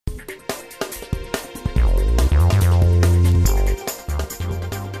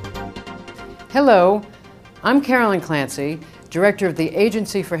Hello, I'm Carolyn Clancy, Director of the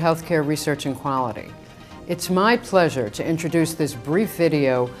Agency for Healthcare Research and Quality. It's my pleasure to introduce this brief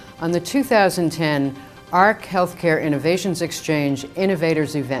video on the 2010 AHRQ Healthcare Innovations Exchange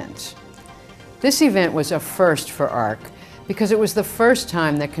Innovators event. This event was a first for AHRQ because it was the first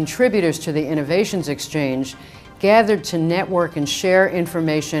time that contributors to the Innovations Exchange gathered to network and share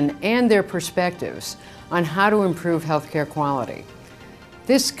information and their perspectives on how to improve healthcare quality.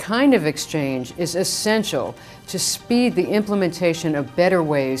 This kind of exchange is essential to speed the implementation of better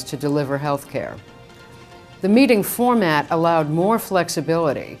ways to deliver healthcare. The meeting format allowed more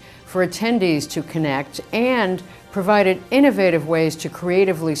flexibility for attendees to connect and provided innovative ways to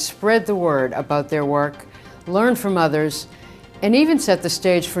creatively spread the word about their work, learn from others, and even set the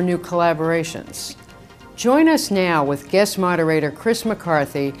stage for new collaborations. Join us now with guest moderator Chris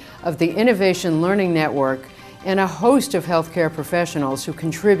McCarthy of the Innovation Learning Network and a host of healthcare professionals who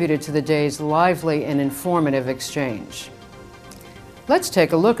contributed to the day's lively and informative exchange. Let's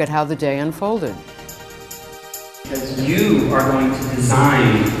take a look at how the day unfolded. Because you are going to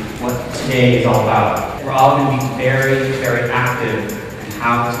design what today is all about. We're all going to be very, very active in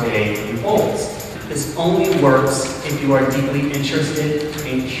how today unfolds. This only works if you are deeply interested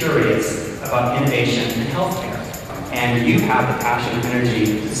and curious about innovation in healthcare. And you have the passion and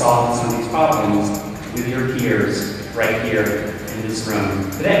energy to solve some of these problems with your peers right here in this room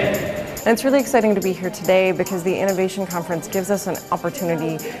today. And it's really exciting to be here today because the Innovation Conference gives us an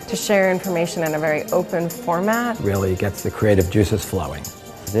opportunity to share information in a very open format. Really gets the creative juices flowing.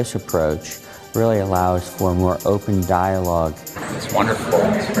 This approach really allows for more open dialogue. It's wonderful.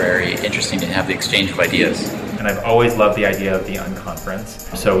 It's very interesting to have the exchange of ideas. And I've always loved the idea of the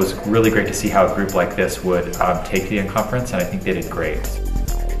unconference. So it was really great to see how a group like this would take the unconference, and I think they did great.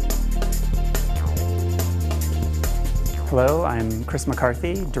 Hello, I'm Chris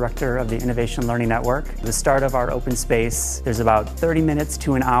McCarthy, Director of the Innovation Learning Network. At the start of our open space, there's about 30 minutes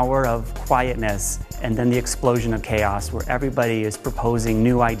to an hour of quietness, and then the explosion of chaos where everybody is proposing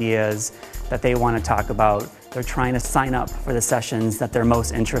new ideas that they want to talk about. They're trying to sign up for the sessions that they're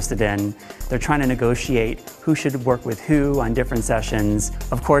most interested in. They're trying to negotiate who should work with who on different sessions.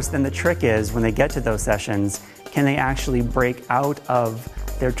 Of course, then the trick is when they get to those sessions, can they actually break out of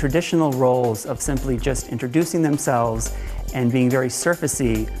their traditional roles of simply just introducing themselves and being very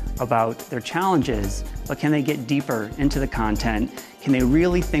surfacey about their challenges, but can they get deeper into the content? Can they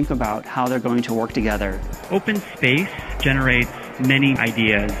really think about how they're going to work together? Open space generates many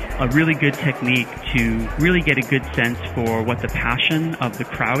ideas. A really good technique to really get a good sense for what the passion of the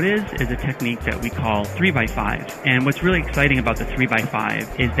crowd is a technique that we call 3x5. And what's really exciting about the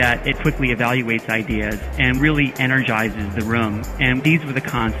 3x5 is that it quickly evaluates ideas and really energizes the room. And these were the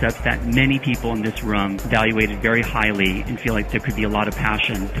concepts that many people in this room evaluated very highly and feel like there could be a lot of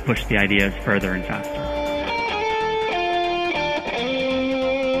passion to push the ideas further and faster.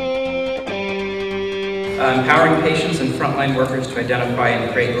 Empowering patients and frontline workers to identify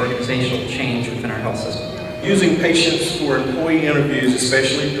and create organizational change within our health system. Using patients for employee interviews,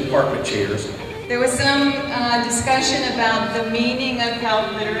 especially department chairs. There was some discussion about the meaning of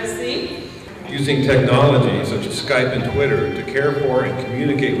health literacy. Using technology such as Skype and Twitter to care for and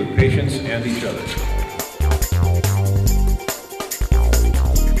communicate with patients and each other.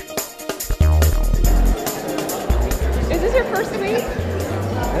 Is this your first week?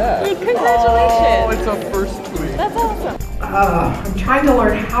 Yeah. Congratulations! Oh, it's a first tweet. That's awesome. I'm trying to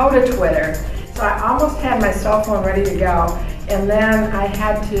learn how to Twitter. So I almost had my cell phone ready to go. And then I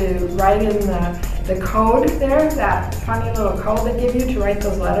had to write in the code there, that funny little code they give you to write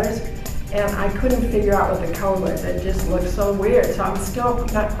those letters. And I couldn't figure out what the code was. It just looked so weird. So I'm still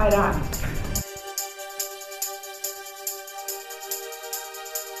not quite on.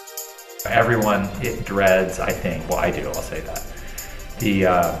 Everyone, it dreads, I think, well I do, I'll say that, the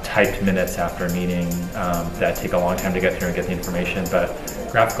typed minutes after a meeting that take a long time to get through and get the information, but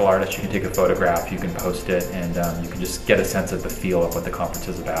graphical artists, you can take a photograph, you can post it, and you can just get a sense of the feel of what the conference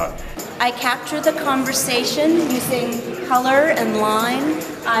is about. I capture the conversation using color and line.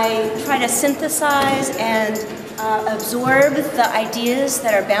 I try to synthesize and absorb the ideas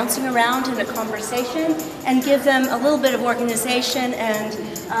that are bouncing around in a conversation and give them a little bit of organization and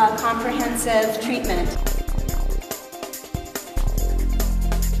comprehensive treatment.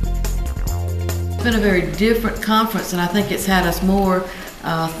 It's been a very different conference, and I think it's had us more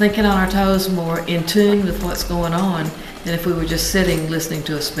thinking on our toes, more in tune with what's going on than if we were just sitting listening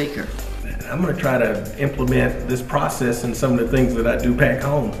to a speaker. I'm going to try to implement this process in some of the things that I do back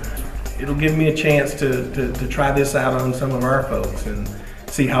home. It'll give me a chance to try this out on some of our folks and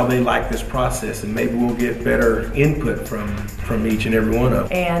see how they like this process, and maybe we'll get better input from each and every one of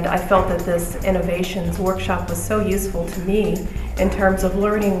them. And I felt that this innovations workshop was so useful to me in terms of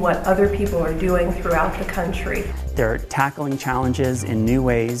learning what other people are doing throughout the country. They're tackling challenges in new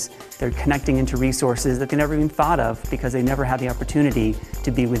ways. They're connecting into resources that they never even thought of because they never had the opportunity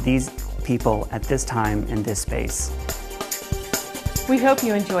to be with these people at this time in this space. We hope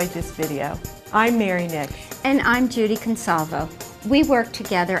you enjoyed this video. I'm Mary Nick. And I'm Judy Consalvo. We work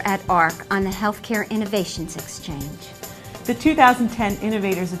together at AHRQ on the Healthcare Innovations Exchange. The 2010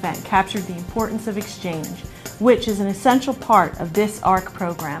 Innovators event captured the importance of exchange, which is an essential part of this AHRQ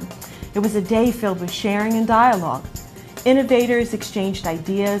program. It was a day filled with sharing and dialogue. Innovators exchanged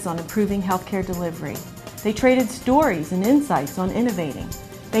ideas on improving healthcare delivery. They traded stories and insights on innovating.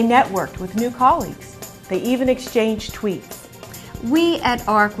 They networked with new colleagues. They even exchanged tweets. We at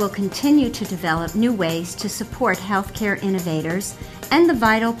AHRQ will continue to develop new ways to support healthcare innovators and the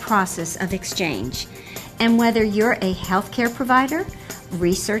vital process of exchange. And whether you're a healthcare provider,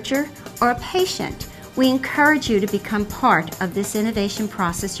 researcher, or a patient, we encourage you to become part of this innovation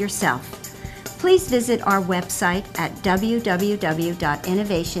process yourself. Please visit our website at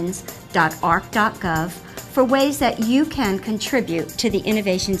www.innovations.arq.gov for ways that you can contribute to the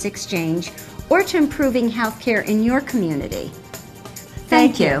Innovations Exchange or to improving healthcare in your community.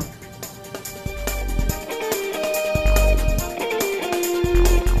 Thank you.